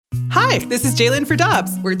Hi, this is Jalen for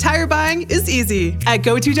Dobbs, where tire buying is easy. At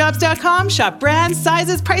GoToDobbs.com, shop brands,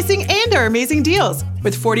 sizes, pricing, and our amazing deals.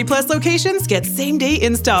 With 40-plus locations, get same-day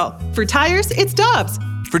install. For tires, it's Dobbs.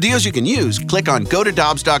 For deals you can use, click on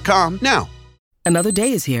GoToDobbs.com now. Another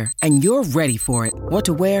day is here, and you're ready for it. What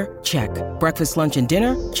to wear? Check. Breakfast, lunch, and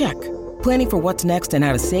dinner? Check. Planning for what's next and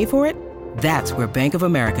how to save for it? That's where Bank of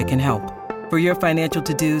America can help. For your financial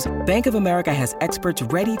to-dos, Bank of America has experts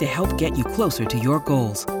ready to help get you closer to your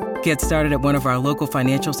goals. Get started at one of our local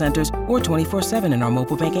financial centers or 24/7 in our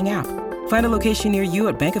mobile banking app. Find a location near you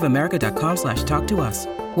at bankofamerica.com/talktous.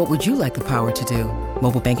 What would you like the power to do?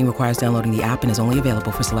 Mobile banking requires downloading the app and is only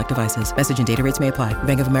available for select devices. Message and data rates may apply.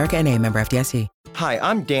 Bank of America N.A., member FDIC. Hi,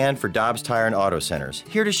 I'm Dan for Dobbs Tire and Auto Centers,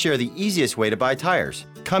 here to share the easiest way to buy tires.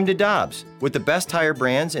 Come to Dobbs. With the best tire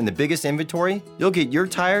brands and the biggest inventory, you'll get your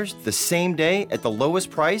tires the same day at the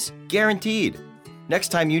lowest price, guaranteed. Next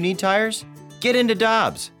time you need tires, get into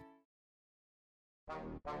Dobbs.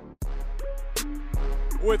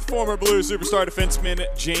 With former Blue superstar defenseman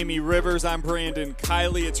Jamie Rivers, I'm Brandon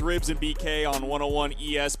Kiley. It's Ribs and BK on 101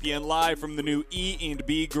 ESPN, live from the new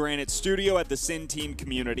E&B Granite Studio at the Centene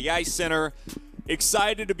Community Ice Center.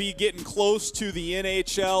 Excited to be getting close to the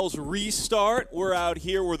NHL's restart. We're out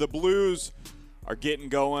here where the Blues are getting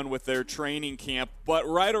going with their training camp. But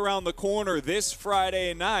right around the corner this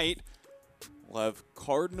Friday night, we'll have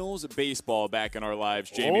Cardinals baseball back in our lives,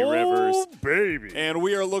 Jamie Rivers. Oh, baby. And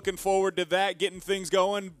we are looking forward to that, getting things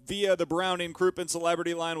going via the Brown and Crouppen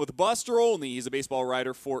Celebrity Line with Buster Olney. He's a baseball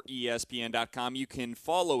writer for ESPN.com. You can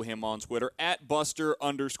follow him on Twitter at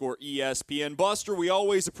Buster_ESPN. Buster, we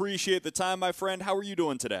always appreciate the time, my friend. How are you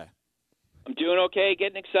doing today? I'm doing okay,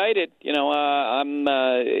 getting excited. You know,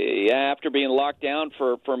 after being locked down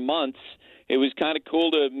for months, it was kind of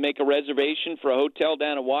cool to make a reservation for a hotel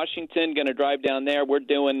down in Washington. Going to drive down there. We're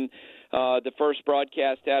doing the first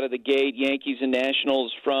broadcast out of the gate, Yankees and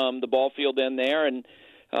Nationals from the ball field in there, and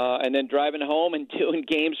then driving home and doing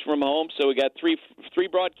games from home. So we got three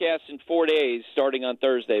broadcasts in 4 days starting on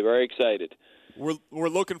Thursday. Very excited. We're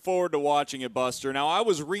looking forward to watching it, Buster. Now, I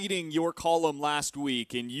was reading your column last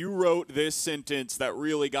week, and you wrote this sentence that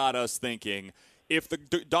really got us thinking. If the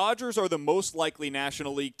Dodgers are the most likely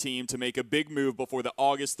National League team to make a big move before the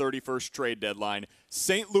August 31st trade deadline,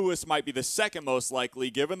 St. Louis might be the second most likely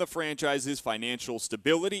given the franchise's financial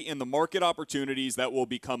stability and the market opportunities that will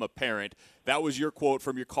become apparent. That was your quote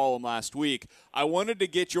from your column last week. I wanted to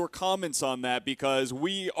get your comments on that because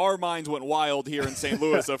our minds went wild here in St.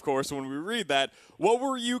 Louis, of course, when we read that. What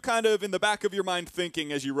were you kind of in the back of your mind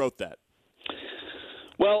thinking as you wrote that?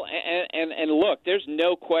 Well, and look, there's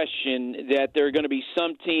no question that there are going to be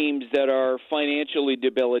some teams that are financially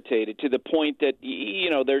debilitated to the point that,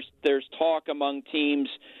 you know, there's talk among teams,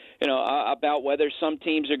 you know, about whether some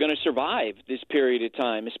teams are going to survive this period of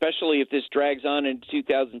time, especially if this drags on into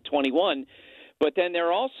 2021. But then there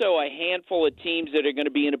are also a handful of teams that are going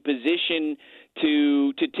to be in a position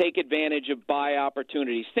to take advantage of buy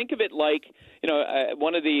opportunities. Think of it like, you know,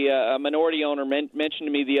 one of the minority owner mentioned to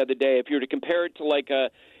me the other day, if you were to compare it to like a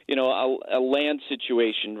land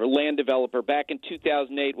situation or land developer back in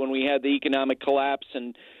 2008 when we had the economic collapse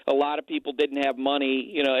and a lot of people didn't have money.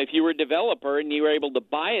 You know, if you were a developer and you were able to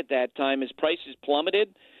buy at that time as prices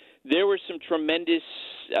plummeted, there were some tremendous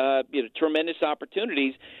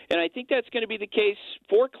opportunities, and I think that's going to be the case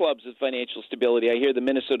for clubs with financial stability. I hear the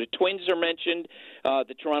Minnesota Twins are mentioned.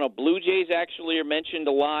 The Toronto Blue Jays actually are mentioned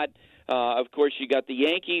a lot. Of course, you got the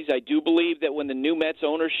Yankees. I do believe that when the new Mets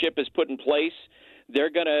ownership is put in place,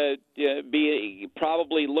 they're going to be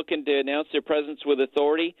probably looking to announce their presence with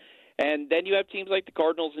authority. And then you have teams like the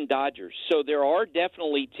Cardinals and Dodgers. So there are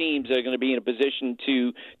definitely teams that are going to be in a position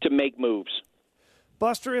to make moves.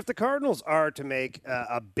 Buster, if the Cardinals are to make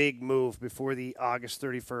a big move before the August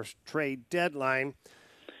 31st trade deadline,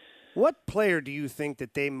 what player do you think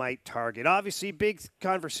that they might target? Obviously, big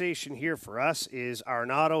conversation here for us is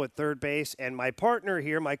Arenado at third base, and my partner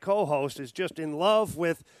here, my co-host, is just in love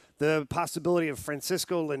with the possibility of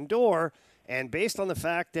Francisco Lindor. And based on the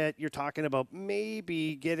fact that you're talking about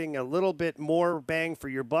maybe getting a little bit more bang for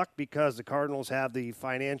your buck because the Cardinals have the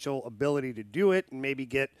financial ability to do it and maybe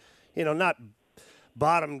get, you know, not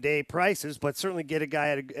bottom day prices, but certainly get a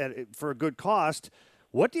guy for a good cost.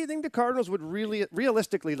 What do you think the Cardinals would really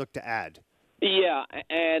realistically look to add? Yeah,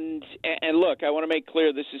 and look, I want to make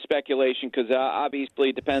clear this is speculation because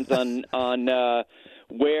obviously it depends on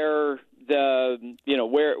where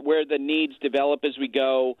the needs develop as we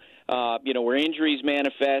go. Where injuries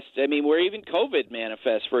manifest. I mean, where even COVID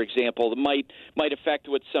manifests, for example, that might affect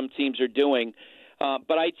what some teams are doing.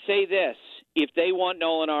 But I'd say this. If they want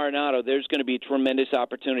Nolan Arenado, there's going to be a tremendous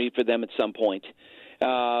opportunity for them at some point.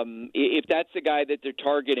 if that's the guy that they're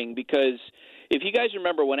targeting. Because if you guys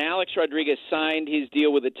remember when Alex Rodriguez signed his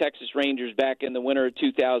deal with the Texas Rangers back in the winter of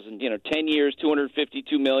 2000, 10 years,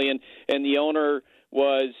 $252 million, and the owner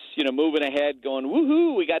was, moving ahead going,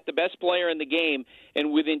 woohoo, we got the best player in the game.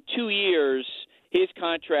 And within 2 years, his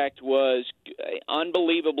contract was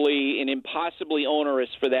unbelievably and impossibly onerous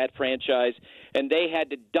for that franchise, and they had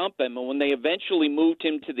to dump him. And when they eventually moved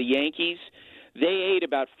him to the Yankees, they ate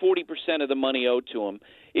about 40% of the money owed to him.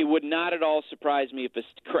 It would not at all surprise me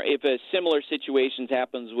if a similar situation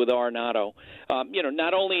happens with Arenado.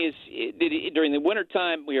 Not only during the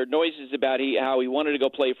wintertime, we heard noises about how he wanted to go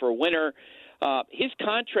play for a winter. His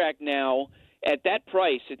contract now, at that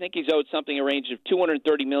price, I think he's owed something in a range of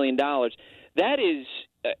 $230 million. That is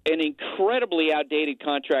an incredibly outdated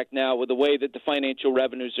contract now with the way that the financial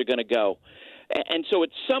revenues are going to go. And so at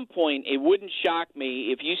some point, it wouldn't shock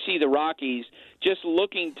me if you see the Rockies just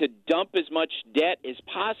looking to dump as much debt as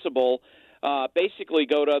possible, basically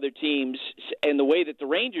go to other teams, and the way that the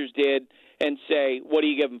Rangers did, and say, what are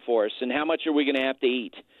you giving for us, and how much are we going to have to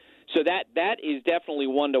eat? So that is definitely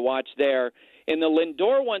one to watch there. And the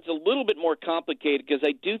Lindor one's a little bit more complicated because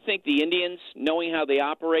I do think the Indians, knowing how they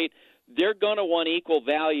operate, they're going to want equal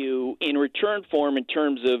value in return for him in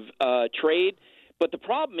terms of trade. But the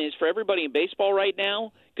problem is for everybody in baseball right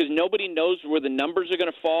now, because nobody knows where the numbers are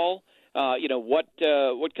going to fall. What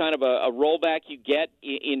kind of a rollback you get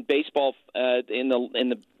in baseball in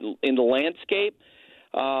the landscape.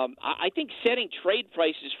 I think setting trade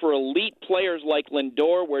prices for elite players like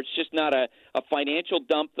Lindor, where it's just not a financial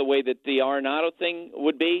dump the way that the Arenado thing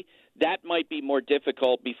would be, that might be more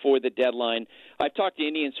difficult before the deadline. I've talked to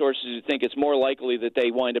Indian sources who think it's more likely that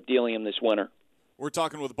they wind up dealing him this winter. We're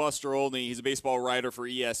talking with Buster Olney. He's a baseball writer for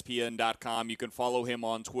ESPN.com. You can follow him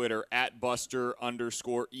on Twitter at Buster_ESPN.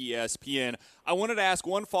 I wanted to ask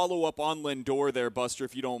one follow-up on Lindor there, Buster,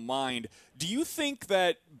 if you don't mind. Do you think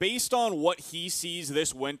that based on what he sees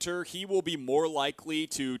this winter, he will be more likely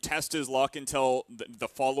to test his luck until the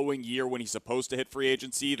following year when he's supposed to hit free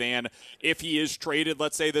agency than if he is traded,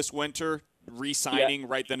 let's say, this winter, re-signing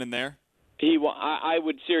right then and there? I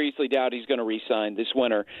would seriously doubt he's going to re-sign this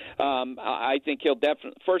winter. I think he'll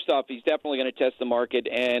definitely. First off, he's definitely going to test the market,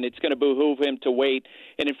 and it's going to behoove him to wait.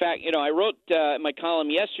 And in fact, I wrote in my column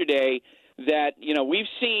yesterday that we've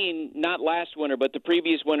seen not last winter, but the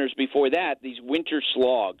previous winters before that, these winter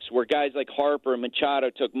slogs where guys like Harper and Machado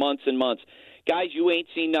took months and months. Guys, you ain't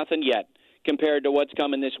seen nothing yet compared to what's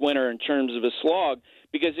coming this winter in terms of a slog.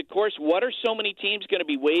 Because of course, what are so many teams going to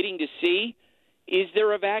be waiting to see? Is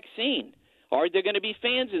there a vaccine? Are there going to be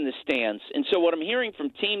fans in the stands? And so what I'm hearing from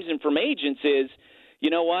teams and from agents is, you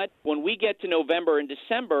know what, when we get to November and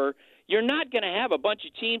December, you're not going to have a bunch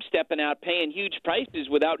of teams stepping out paying huge prices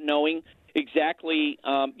without knowing exactly,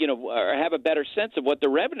 or have a better sense of what the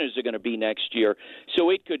revenues are going to be next year. So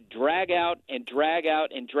it could drag out and drag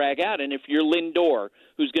out and drag out. And if you're Lindor,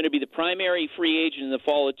 who's going to be the primary free agent in the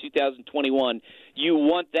fall of 2021, you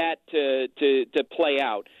want that to play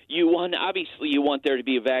out. You want there to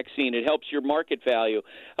be a vaccine. It helps your market value.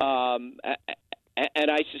 And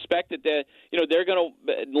I suspect that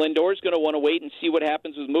Lindor's going to want to wait and see what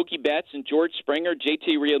happens with Mookie Betts and George Springer,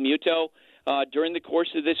 JT Realmuto during the course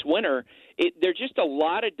of this winter. There are just a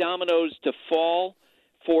lot of dominoes to fall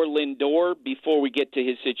for Lindor before we get to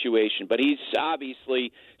his situation. But he's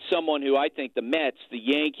obviously someone who I think the Mets, the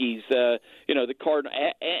Yankees, the Cardinals,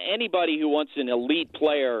 anybody who wants an elite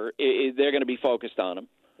player, they're going to be focused on him.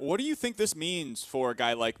 What do you think this means for a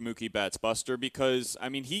guy like Mookie Betts, Buster? Because, I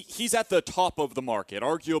mean, he's at the top of the market,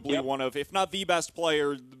 arguably one of, if not the best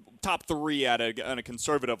player, top three on a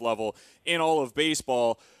conservative level in all of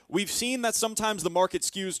baseball. We've seen that sometimes the market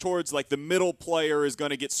skews towards, like, the middle player is going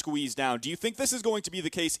to get squeezed down. Do you think this is going to be the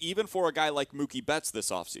case even for a guy like Mookie Betts this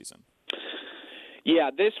offseason? Yeah,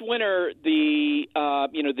 this winter, the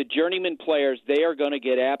journeyman players, they are going to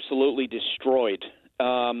get absolutely destroyed.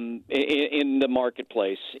 In the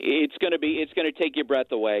marketplace, it's going to take your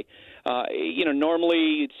breath away. Normally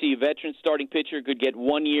you'd see a veteran starting pitcher could get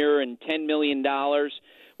 1 year and $10 million.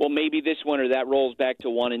 Well, maybe this winter that rolls back to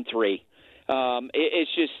 1 and 3.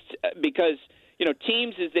 It's just because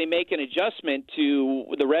teams, as they make an adjustment to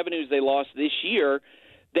the revenues they lost this year,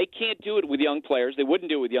 they can't do it with young players. They wouldn't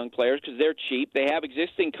do it with young players because they're cheap. They have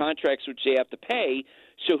existing contracts which they have to pay.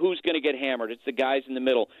 So who's going to get hammered? It's the guys in the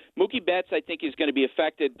middle. Mookie Betts, I think, is going to be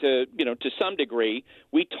affected to some degree.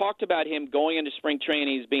 We talked about him going into spring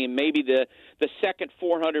training as being maybe the second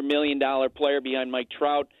 $400 million player behind Mike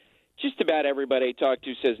Trout. Just about everybody I talk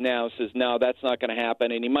to says no, that's not going to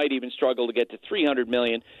happen, and he might even struggle to get to $300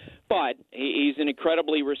 million. But he's an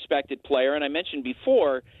incredibly respected player, and I mentioned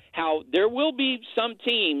before how there will be some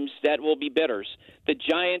teams that will be bidders. The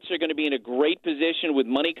Giants are going to be in a great position with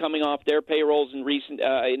money coming off their payrolls in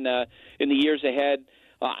the years ahead.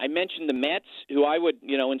 I mentioned the Mets, who I would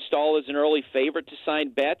install as an early favorite to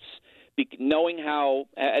sign Betts, knowing how,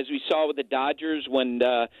 as we saw with the Dodgers when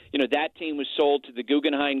that team was sold to the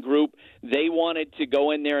Guggenheim Group, they wanted to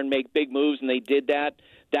go in there and make big moves, and they did that.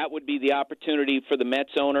 That would be the opportunity for the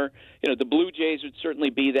Mets owner. The Blue Jays would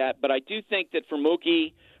certainly be that. But I do think that for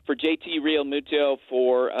Mookie, for JT Realmuto,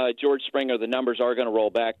 for George Springer, the numbers are going to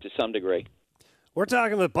roll back to some degree. We're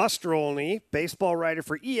talking with Buster Olney, baseball writer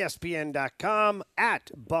for ESPN.com,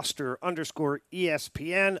 at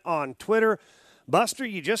Buster_ESPN on Twitter. Buster,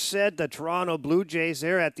 you just said the Toronto Blue Jays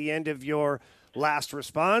there at the end of your last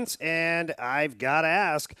response, and I've got to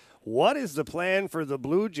ask, what is the plan for the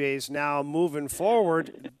Blue Jays now moving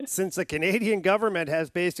forward since the Canadian government has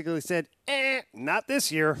basically said, not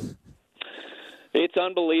this year? It's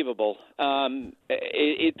unbelievable.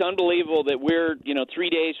 It's unbelievable that we're 3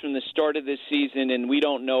 days from the start of this season and we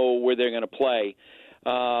don't know where they're going to play.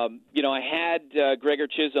 I had Gregor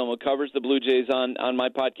Chisholm, who covers the Blue Jays, on my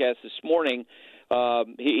podcast this morning.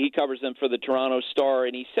 He covers them for the Toronto Star,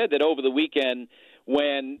 and he said that over the weekend,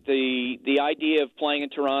 when the idea of playing in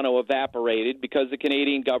Toronto evaporated because the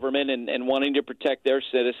Canadian government and wanting to protect their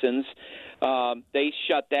citizens, they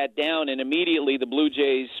shut that down, and immediately the Blue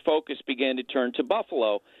Jays' focus began to turn to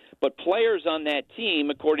Buffalo. But players on that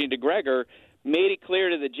team, according to Gregor, made it clear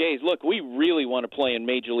to the Jays, look, we really want to play in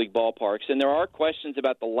major league ballparks, and there are questions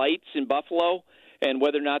about the lights in Buffalo and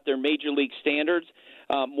whether or not they're major league standards.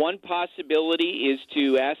 One possibility is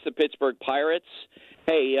to ask the Pittsburgh Pirates,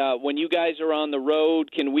 hey, when you guys are on the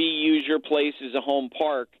road, can we use your place as a home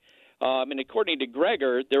park? And according to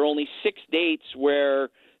Gregor, there are only 6 dates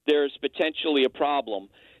where there's potentially a problem.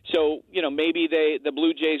 So, maybe the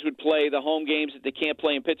Blue Jays would play the home games that they can't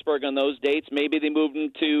play in Pittsburgh on those dates. Maybe they move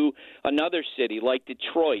them to another city like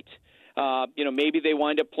Detroit. Maybe they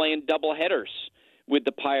wind up playing doubleheaders with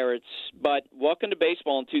the Pirates. But welcome to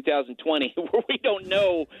baseball in 2020, where we don't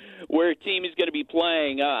know where a team is going to be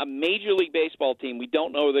playing. A Major League Baseball team, we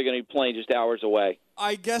don't know they're going to be playing just hours away.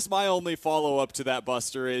 I guess my only follow-up to that,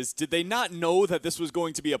 Buster, is did they not know that this was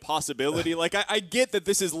going to be a possibility? Like, I get that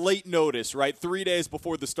this is late notice, right? 3 days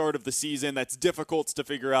before the start of the season. That's difficult to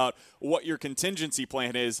figure out what your contingency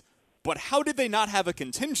plan is. But how did they not have a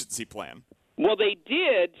contingency plan? Well, they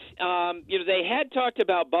did. They had talked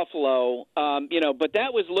about Buffalo, but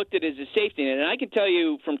that was looked at as a safety net. And I can tell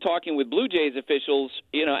you from talking with Blue Jays officials,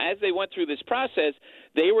 as they went through this process,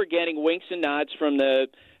 they were getting winks and nods from the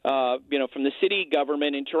city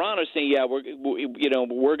government in Toronto saying, yeah, we're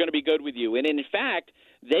going to be good with you. And in fact,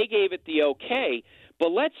 they gave it the okay.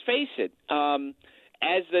 But let's face it,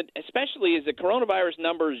 especially as the coronavirus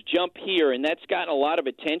numbers jump here, and that's gotten a lot of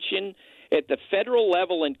attention at the federal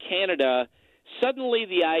level in Canada. Suddenly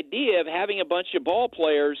the idea of having a bunch of ball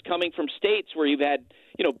players coming from states where you've had,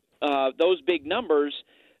 those big numbers,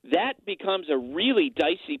 that becomes a really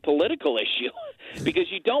dicey political issue because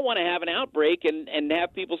you don't want to have an outbreak and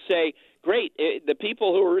have people say, great, the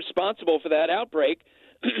people who are responsible for that outbreak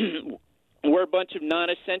were a bunch of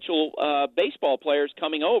non-essential baseball players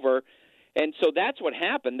coming over. And so that's what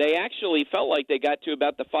happened. They actually felt like they got to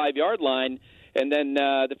about the 5-yard line, and then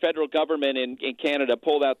the federal government in Canada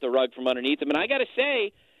pulled out the rug from underneath them. And I got to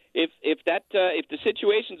say, if the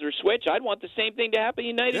situations are switched, I'd want the same thing to happen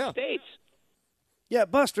in the United States. Yeah,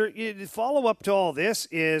 Buster, the follow-up to all this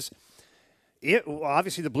is,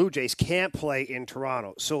 obviously the Blue Jays can't play in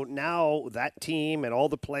Toronto. So now that team and all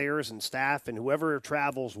the players and staff and whoever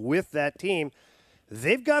travels with that team,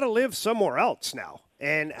 they've got to live somewhere else now.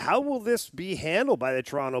 And how will this be handled by the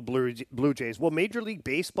Toronto Blue Jays? Will Major League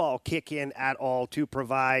Baseball kick in at all to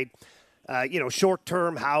provide,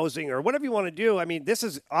 short-term housing or whatever you want to do? I mean, this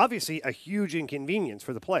is obviously a huge inconvenience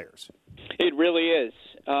for the players. It really is.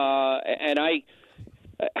 And I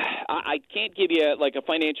can't give you a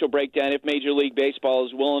financial breakdown if Major League Baseball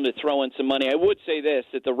is willing to throw in some money. I would say this,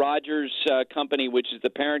 that the Rogers company, which is the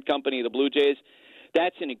parent company of the Blue Jays,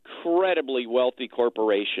 that's an incredibly wealthy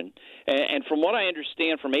corporation. And from what I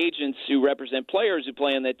understand from agents who represent players who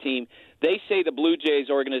play on that team, they say the Blue Jays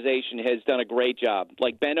organization has done a great job,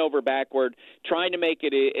 bent over backward, trying to make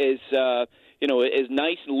it as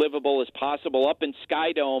nice and livable as possible. Up in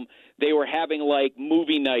Skydome, they were having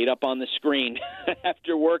movie night up on the screen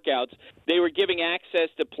after workouts. They were giving access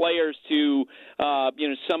to players to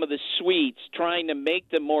some of the suites, trying to make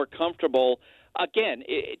them more comfortable. Again,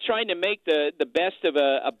 trying to make the best of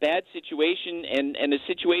a bad situation and a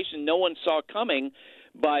situation no one saw coming,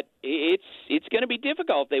 but it's going to be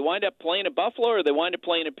difficult. They wind up playing in Buffalo or they wind up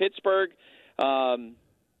playing in Pittsburgh.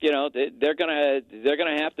 they're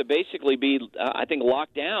gonna have to basically be, I think,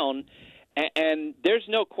 locked down. And there's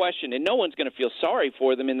no question, and no one's going to feel sorry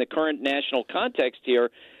for them in the current national context here,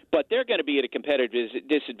 but they're going to be at a competitive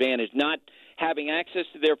disadvantage, not having access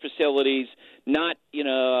to their facilities, not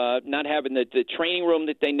having the training room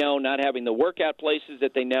that they know, not having the workout places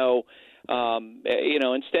that they know.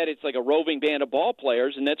 Instead it's like a roving band of ball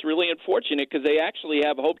players, and that's really unfortunate because they actually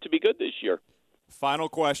have hope to be good this year. Final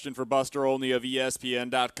question for Buster Olney of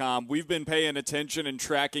ESPN.com. We've been paying attention and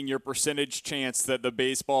tracking your percentage chance that the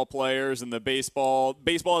baseball players and the baseball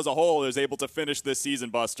as a whole is able to finish this season,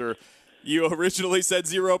 Buster. You originally said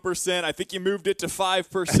 0%. I think you moved it to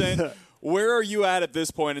 5%. Where are you at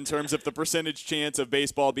this point in terms of the percentage chance of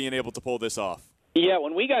baseball being able to pull this off? Yeah,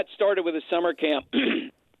 when we got started with the summer camp,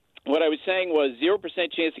 what I was saying was 0%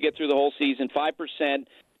 chance to get through the whole season, 5%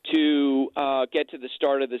 to get to the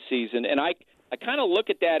start of the season. And I kind of look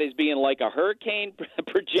at that as being like a hurricane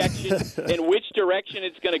projection in which direction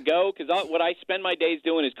it's going to go, because what I spend my days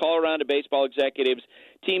doing is call around to baseball executives,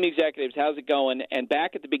 team executives, how's it going? And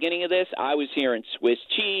back at the beginning of this, I was hearing Swiss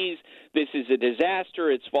cheese, this is a disaster,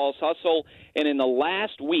 it's false hustle. And in the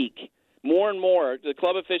last week, more and more, the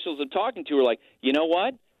club officials I'm talking to are like, you know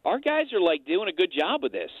what? Our guys are, like, doing a good job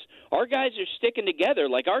with this. Our guys are sticking together.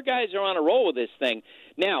 Like, our guys are on a roll with this thing.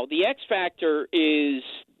 Now, the X factor is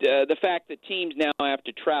the fact that teams now have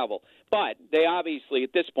to travel. But they obviously,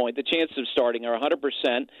 at this point, the chances of starting are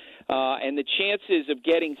 100%. And the chances of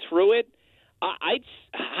getting through it,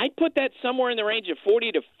 I'd put that somewhere in the range of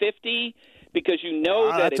 40 to 50 because you know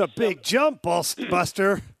that that's a big jump,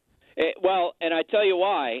 Buster. Well, and I tell you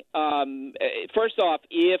why. First off,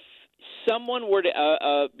 if someone were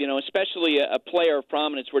to, especially a player of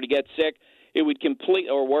prominence were to get sick, it would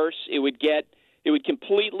completely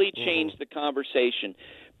change the conversation.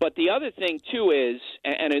 But the other thing, too, is,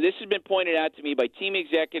 and this has been pointed out to me by team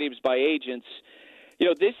executives, by agents,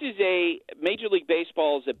 this is Major League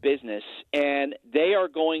Baseball is a business, and they are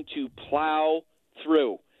going to plow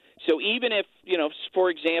through. So even if, for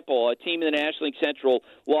example, a team in the National League Central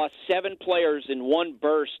lost 7 players in one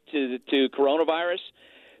burst to coronavirus,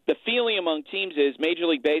 the feeling among teams is Major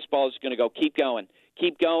League Baseball is going to go, keep going,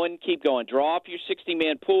 draw off your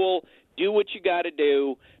 60-man pool, do what you got to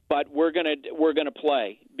do, but we're going to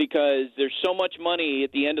play because there's so much money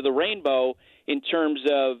at the end of the rainbow in terms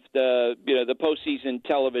of the postseason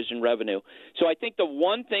television revenue. So I think the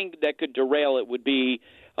one thing that could derail it would be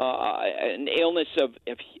an illness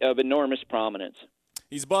of enormous prominence.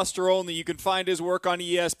 He's Buster Olney. You can find his work on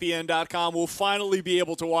ESPN.com. We'll finally be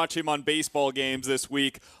able to watch him on baseball games this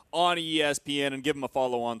week on ESPN, and give him a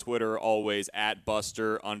follow on Twitter, always at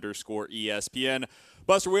Buster_ESPN.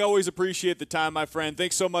 Buster, we always appreciate the time, my friend.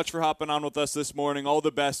 Thanks so much for hopping on with us this morning. All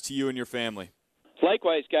the best to you and your family.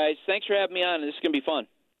 Likewise, guys. Thanks for having me on. This is going to be fun.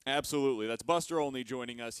 Absolutely. That's Buster Olney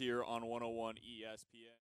joining us here on 101 ESPN.